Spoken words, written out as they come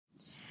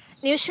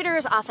New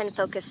shooters often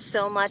focus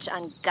so much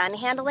on gun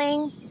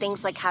handling,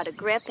 things like how to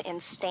grip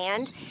and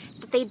stand,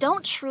 that they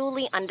don't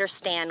truly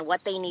understand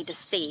what they need to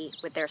see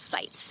with their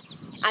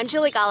sights. I'm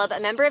Julie Golob, a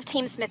member of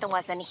Team Smith &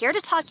 Wesson, here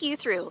to talk you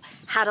through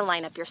how to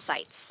line up your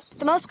sights.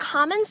 The most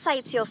common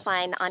sights you'll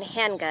find on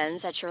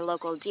handguns at your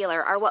local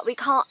dealer are what we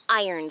call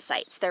iron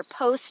sights. They're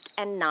post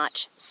and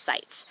notch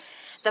sights.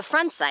 The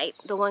front sight,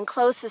 the one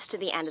closest to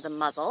the end of the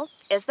muzzle,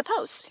 is the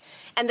post,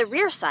 and the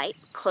rear sight,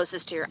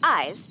 closest to your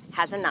eyes,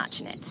 has a notch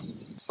in it.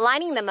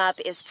 Lining them up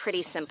is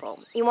pretty simple.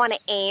 You want to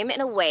aim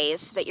in a way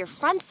so that your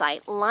front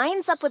sight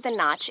lines up with the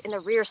notch in the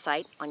rear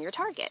sight on your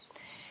target.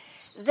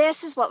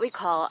 This is what we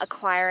call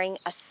acquiring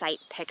a sight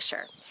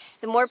picture.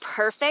 The more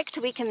perfect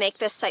we can make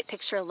this sight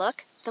picture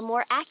look, the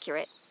more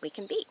accurate we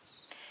can be.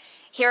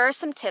 Here are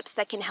some tips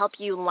that can help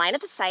you line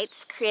up the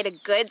sights, create a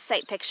good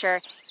sight picture,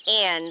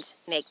 and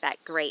make that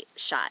great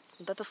shot.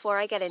 But before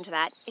I get into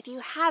that, if you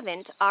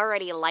haven't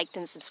already liked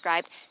and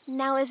subscribed,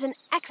 now is an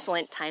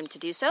excellent time to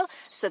do so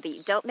that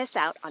you don't miss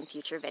out on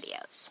future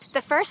videos.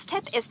 The first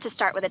tip is to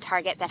start with a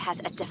target that has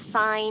a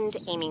defined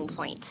aiming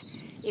point.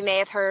 You may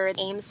have heard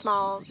aim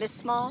small, miss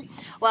small.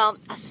 Well,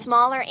 a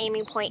smaller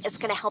aiming point is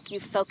going to help you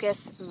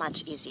focus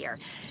much easier.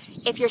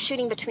 If you're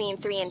shooting between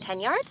 3 and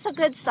 10 yards, a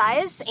good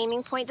size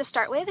aiming point to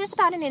start with is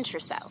about an inch or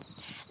so.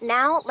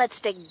 Now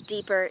let's dig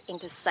deeper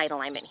into sight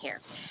alignment here.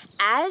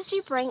 As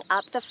you bring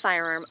up the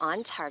firearm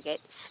on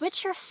target,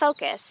 switch your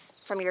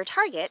focus from your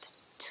target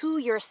to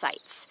your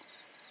sights.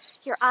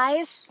 Your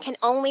eyes can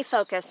only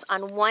focus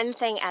on one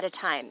thing at a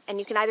time, and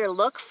you can either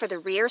look for the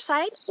rear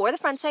sight or the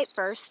front sight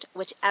first,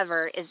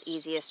 whichever is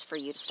easiest for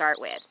you to start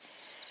with.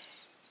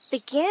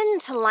 Begin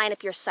to line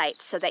up your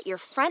sights so that your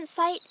front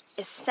sight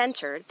is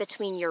centered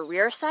between your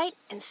rear sight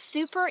and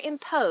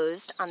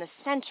superimposed on the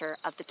center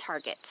of the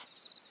target.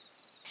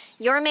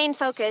 Your main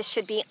focus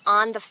should be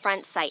on the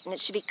front sight, and it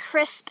should be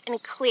crisp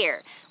and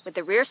clear, with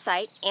the rear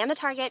sight and the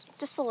target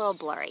just a little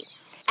blurry.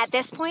 At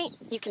this point,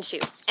 you can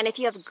shoot, and if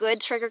you have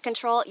good trigger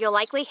control, you'll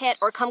likely hit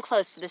or come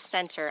close to the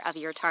center of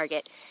your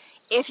target.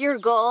 If your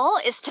goal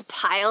is to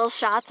pile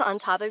shots on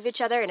top of each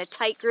other in a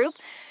tight group,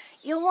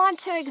 you'll want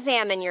to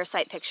examine your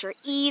sight picture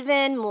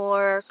even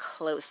more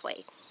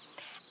closely.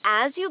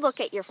 As you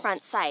look at your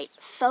front sight,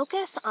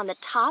 focus on the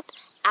top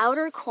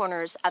outer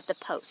corners of the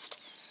post.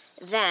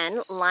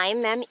 Then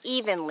line them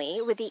evenly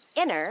with the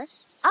inner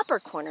upper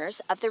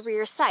corners of the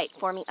rear sight,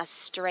 forming a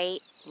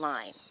straight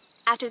line.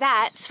 After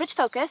that, switch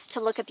focus to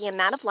look at the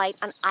amount of light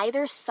on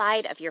either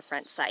side of your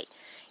front sight.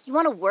 You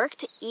want to work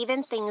to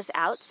even things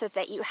out so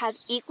that you have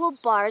equal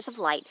bars of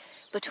light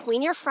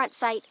between your front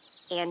sight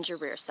and your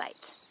rear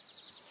sight.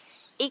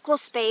 Equal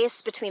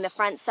space between the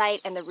front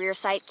sight and the rear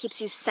sight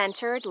keeps you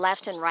centered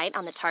left and right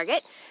on the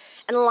target,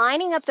 and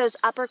lining up those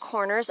upper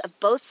corners of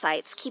both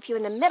sights keep you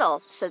in the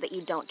middle so that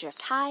you don't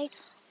drift high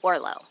or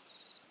low.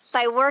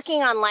 By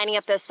working on lining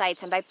up those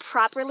sights and by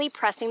properly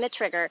pressing the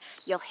trigger,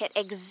 you'll hit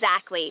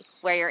exactly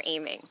where you're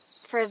aiming.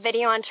 For a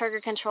video on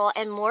trigger control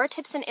and more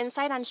tips and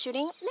insight on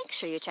shooting, make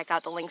sure you check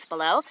out the links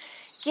below.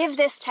 Give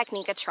this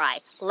technique a try.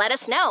 Let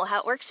us know how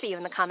it works for you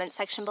in the comments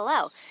section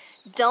below.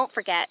 Don't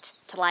forget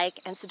to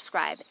like and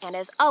subscribe, and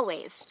as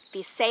always,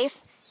 be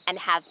safe and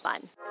have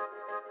fun.